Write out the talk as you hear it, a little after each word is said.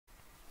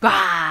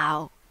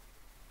Wow!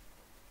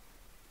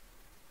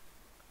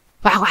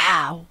 Wow,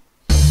 wow!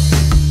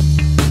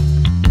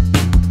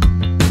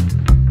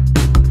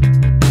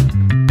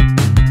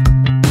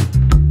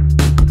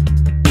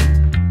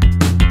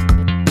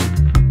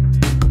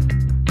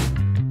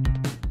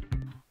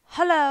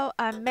 Hello,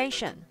 I'm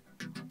Mation.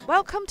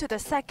 Welcome to the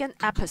second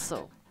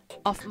episode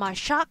of my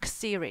shark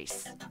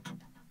series.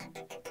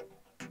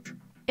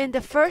 In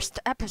the first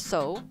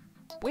episode,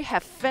 we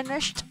have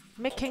finished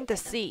making the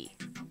sea.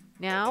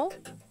 Now,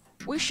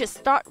 we should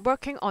start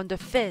working on the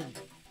fin,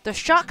 the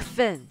shark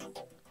fin.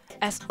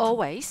 As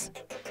always,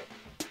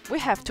 we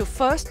have to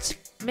first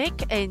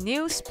make a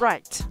new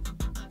sprite.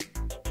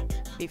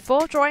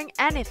 Before drawing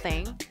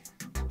anything,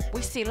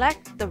 we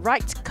select the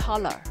right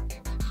color.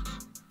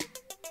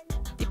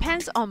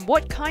 Depends on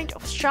what kind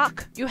of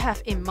shark you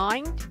have in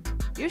mind,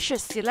 you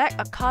should select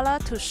a color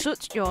to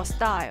suit your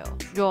style,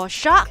 your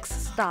shark's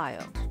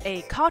style.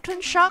 A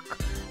cartoon shark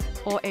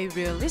or a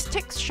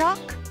realistic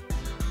shark?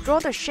 Draw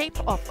the shape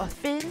of a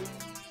fin.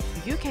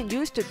 You can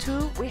use the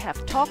tool we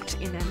have talked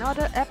in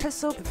another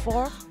episode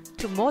before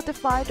to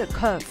modify the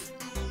curve.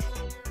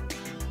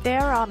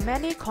 There are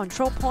many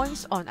control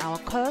points on our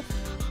curve.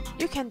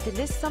 You can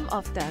delete some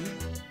of them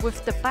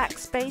with the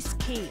backspace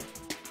key.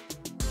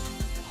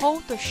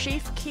 Hold the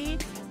Shift key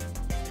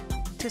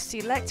to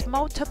select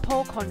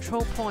multiple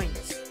control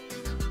points,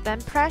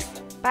 then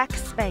press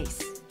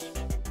backspace.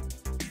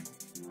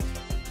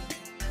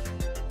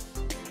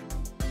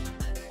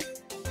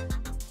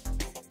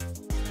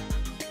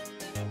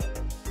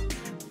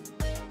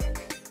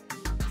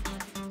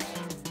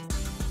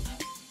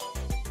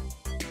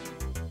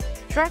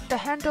 Drag the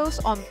handles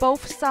on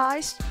both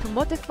sides to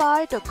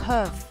modify the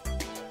curve.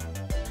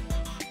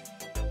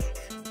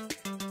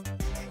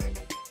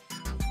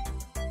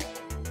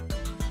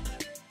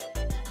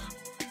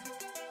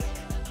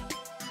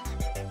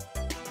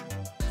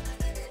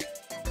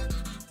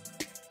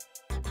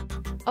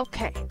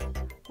 Okay,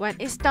 when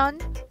it's done,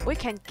 we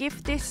can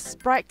give this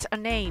sprite a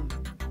name.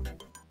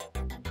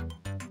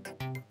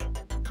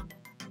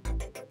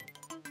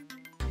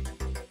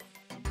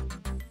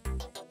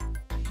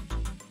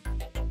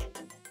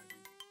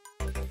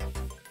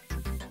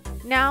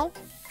 Now,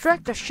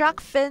 drag the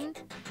shark fin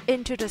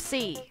into the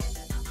sea.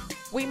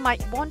 We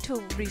might want to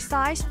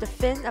resize the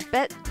fin a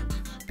bit,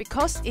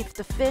 because if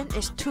the fin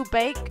is too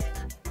big,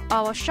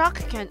 our shark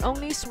can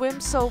only swim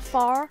so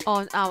far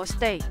on our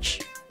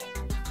stage.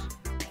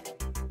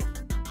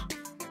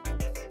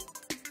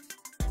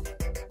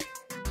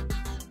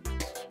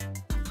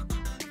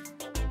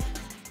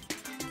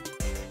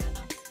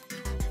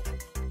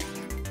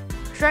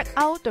 Drag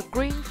out the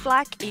green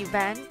flag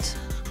event.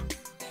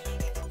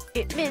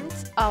 It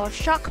means our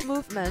shark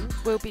movement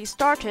will be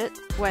started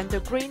when the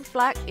green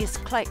flag is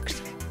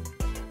clicked.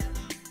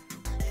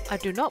 I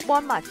do not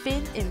want my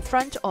fin in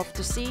front of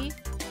the sea,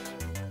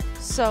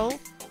 so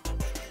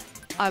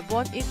I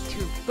want it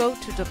to go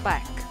to the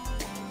back.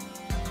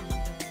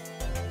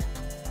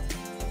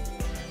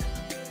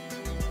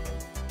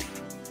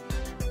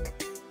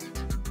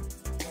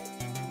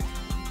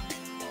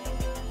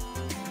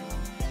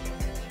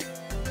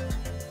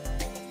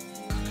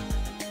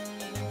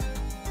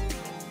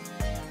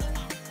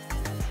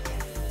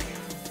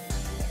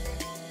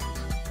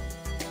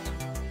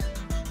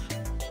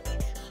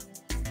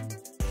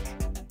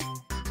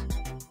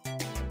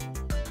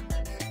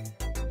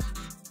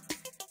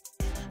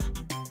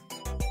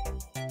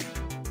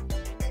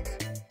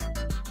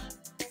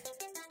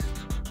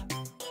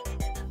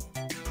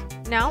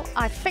 Now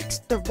I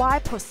fixed the Y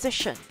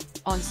position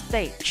on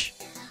stage,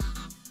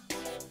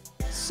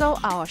 so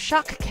our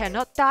shark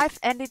cannot dive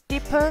any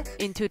deeper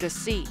into the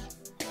sea.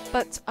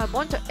 But I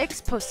want the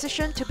X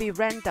position to be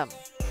random,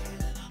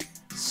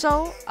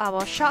 so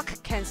our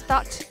shark can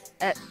start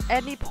at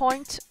any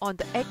point on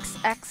the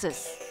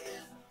X-axis,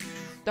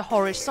 the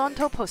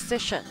horizontal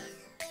position.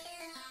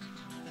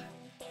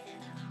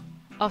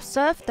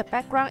 Observe the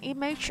background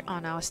image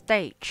on our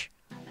stage.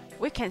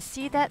 We can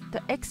see that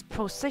the X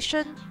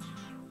position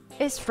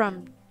is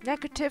from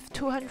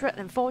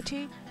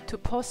 -240 to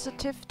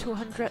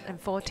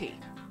 +240.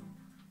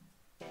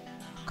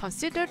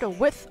 Consider the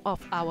width of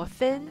our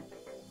fin.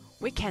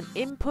 We can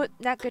input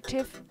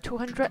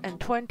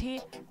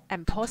 -220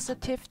 and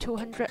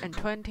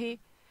 +220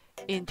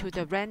 into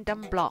the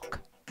random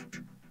block.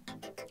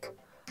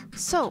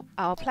 So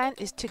our plan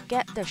is to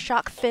get the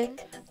shark fin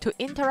to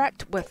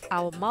interact with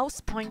our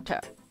mouse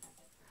pointer.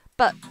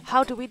 But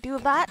how do we do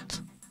that?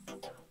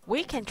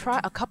 We can try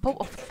a couple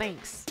of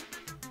things.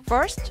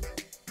 First,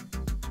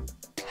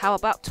 how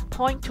about to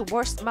point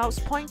towards mouse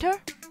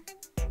pointer?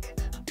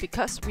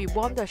 Because we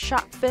want the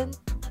shark fin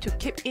to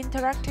keep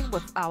interacting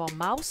with our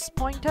mouse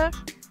pointer,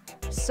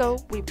 so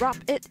we wrap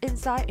it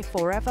inside a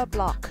forever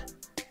block.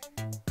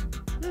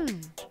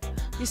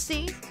 You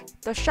see,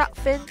 the shark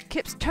fin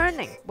keeps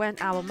turning when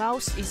our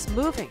mouse is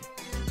moving.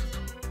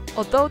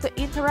 Although the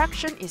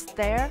interaction is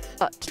there,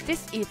 but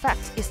this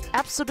effect is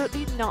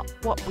absolutely not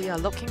what we are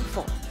looking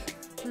for.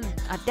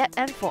 A dead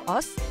end for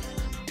us.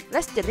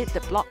 Let's delete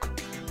the block.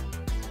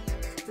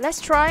 Let's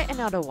try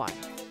another one.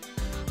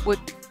 Would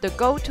the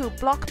go-to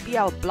block be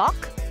our block?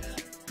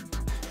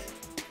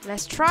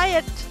 Let's try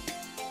it!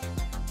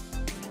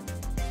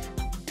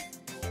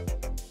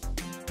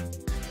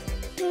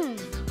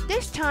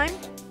 This time,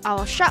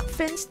 our shark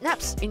fin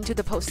snaps into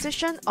the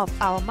position of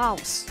our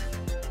mouse.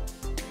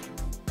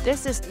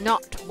 This is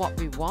not what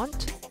we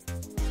want.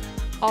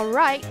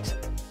 Alright,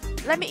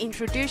 let me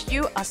introduce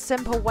you a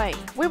simple way.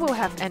 We will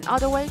have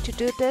another way to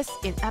do this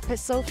in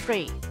episode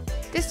 3.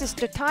 This is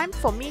the time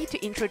for me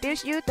to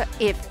introduce you the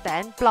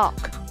if-then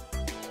block.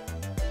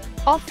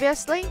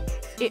 Obviously,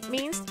 it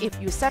means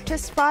if you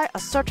satisfy a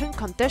certain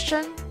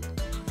condition,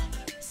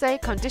 say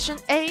condition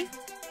A,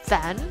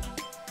 then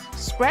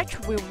Scratch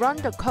will run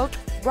the code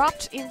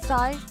wrapped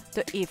inside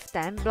the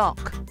if-then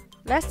block.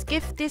 Let's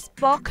give this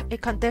block a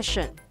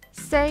condition.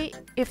 Say,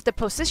 if the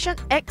position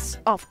X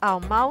of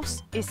our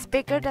mouse is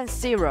bigger than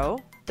 0,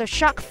 the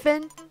shark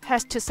fin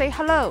has to say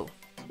hello.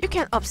 You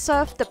can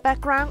observe the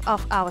background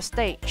of our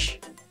stage.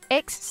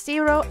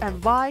 X0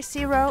 and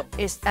Y0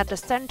 is at the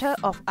center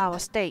of our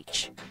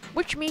stage,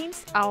 which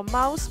means our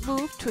mouse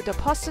moves to the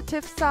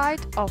positive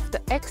side of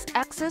the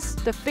X-axis.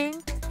 The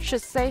fin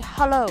should say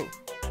hello.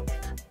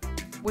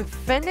 We've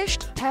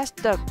finished test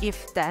the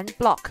if-then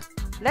block.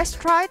 Let's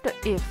try the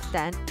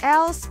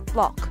if-then-else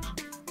block.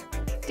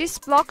 This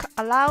block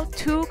allows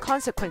two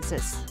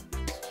consequences.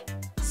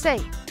 Say,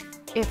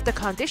 if the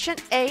condition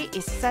A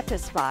is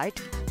satisfied,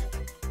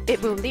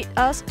 it will lead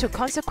us to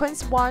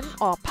consequence 1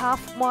 or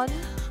path 1.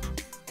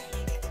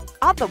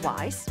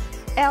 Otherwise,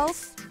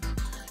 else,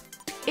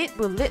 it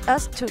will lead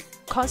us to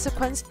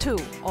consequence 2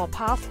 or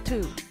path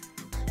 2.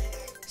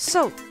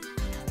 So,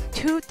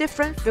 two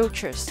different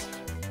futures.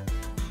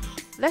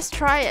 Let's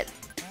try it.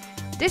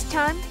 This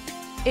time,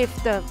 if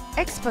the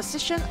X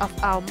position of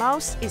our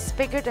mouse is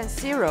bigger than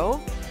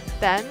 0,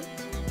 then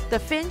the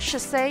fin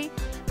should say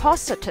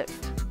positive.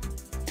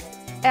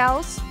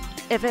 Else,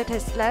 if it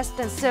is less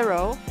than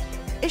 0,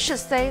 it should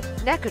say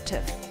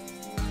negative.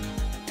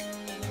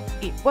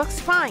 It works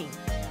fine.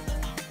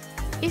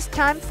 It's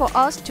time for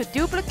us to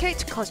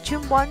duplicate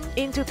costume 1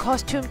 into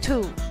costume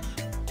 2.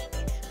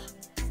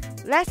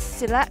 Let's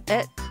select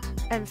it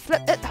and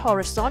flip it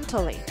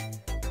horizontally.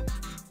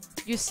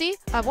 You see,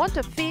 I want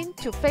the fin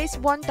to face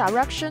one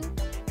direction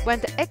when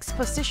the X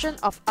position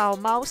of our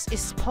mouse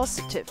is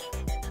positive.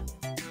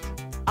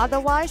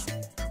 Otherwise,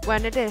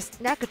 when it is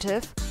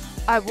negative,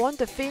 I want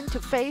the fin to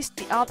face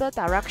the other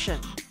direction.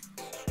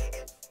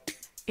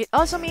 It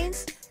also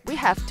means we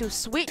have to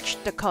switch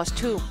the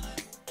costume.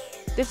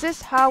 This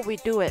is how we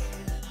do it.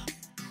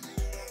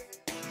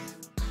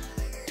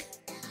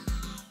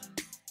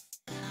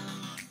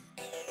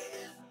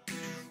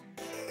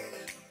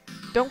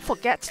 Don't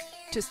forget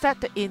to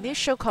set the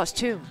initial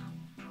costume.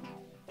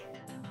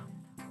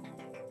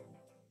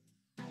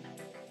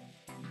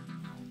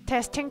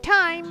 Testing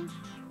time!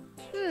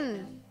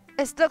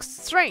 It looks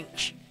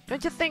strange,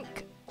 don't you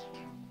think?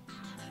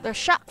 The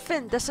shark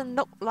fin doesn't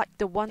look like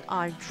the one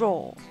I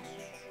draw,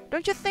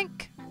 don't you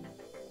think?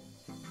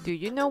 Do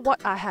you know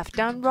what I have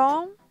done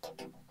wrong?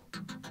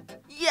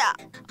 Yeah,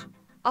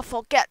 I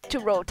forget to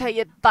rotate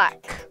it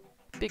back,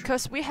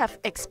 because we have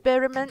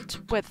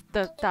experimented with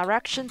the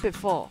direction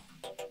before.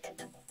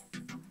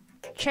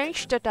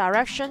 Change the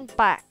direction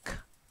back.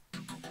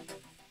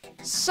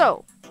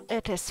 So,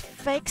 it is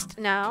fixed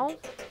now.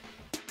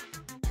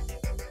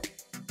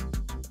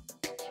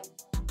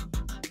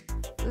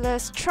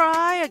 Let's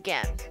try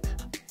again.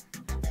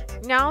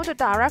 Now the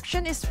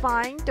direction is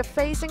fine, the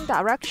facing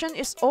direction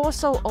is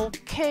also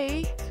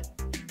okay,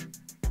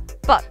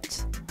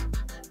 but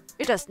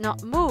it does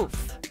not move.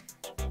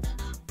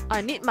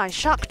 I need my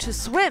shark to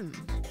swim.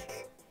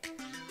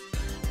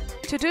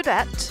 To do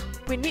that,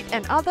 we need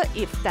another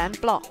if-then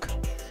block.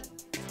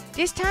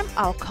 This time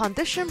our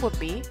condition would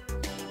be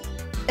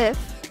if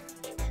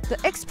the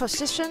X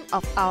position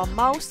of our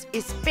mouse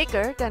is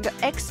bigger than the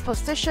X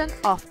position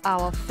of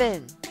our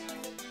fin.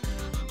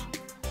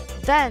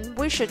 Then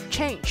we should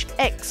change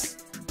X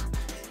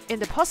in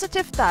the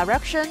positive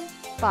direction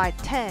by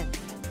 10.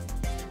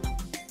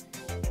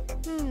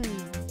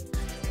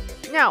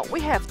 Now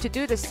we have to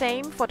do the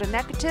same for the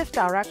negative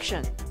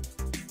direction.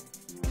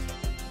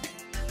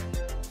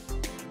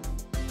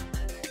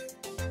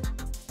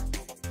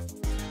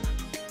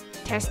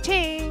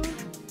 Testing!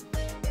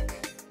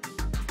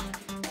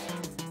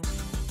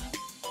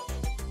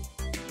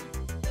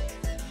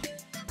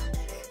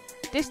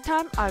 This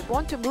time I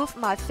want to move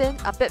my fin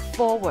a bit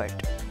forward.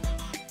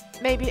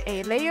 Maybe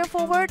a layer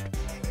forward?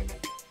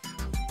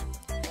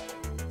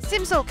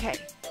 Seems okay,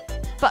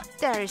 but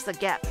there is a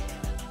gap.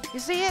 You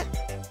see it?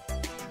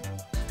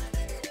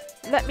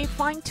 Let me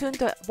fine-tune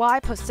the Y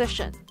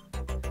position.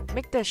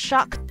 Make the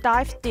shark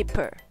dive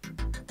deeper.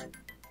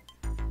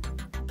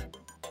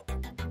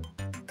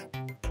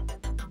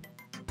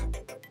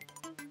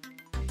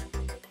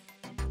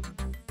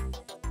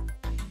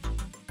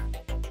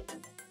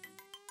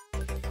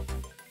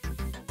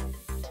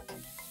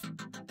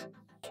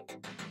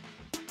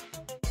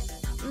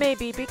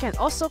 Maybe we can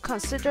also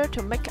consider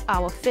to make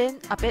our fin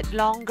a bit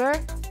longer.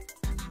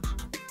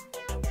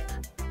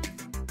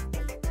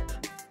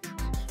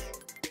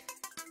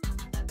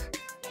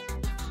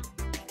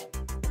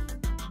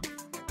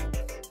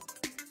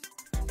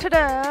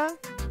 Ta-da!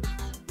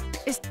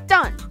 It's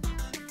done!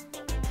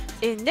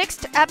 In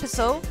next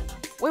episode,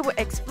 we will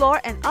explore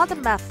another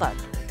method.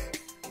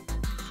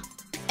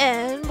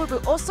 And we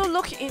will also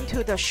look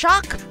into the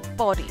shark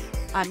body.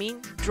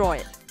 Draw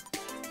it.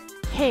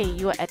 Hey,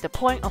 you are at the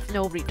point of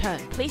no return.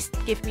 Please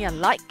give me a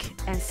like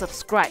and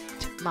subscribe,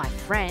 my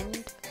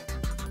friend.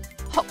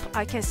 Hope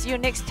I can see you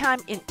next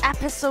time in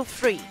episode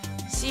 3.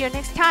 See you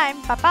next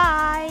time.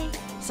 Bye-bye.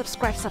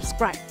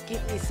 Subscribe.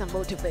 Give me some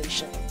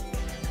motivation.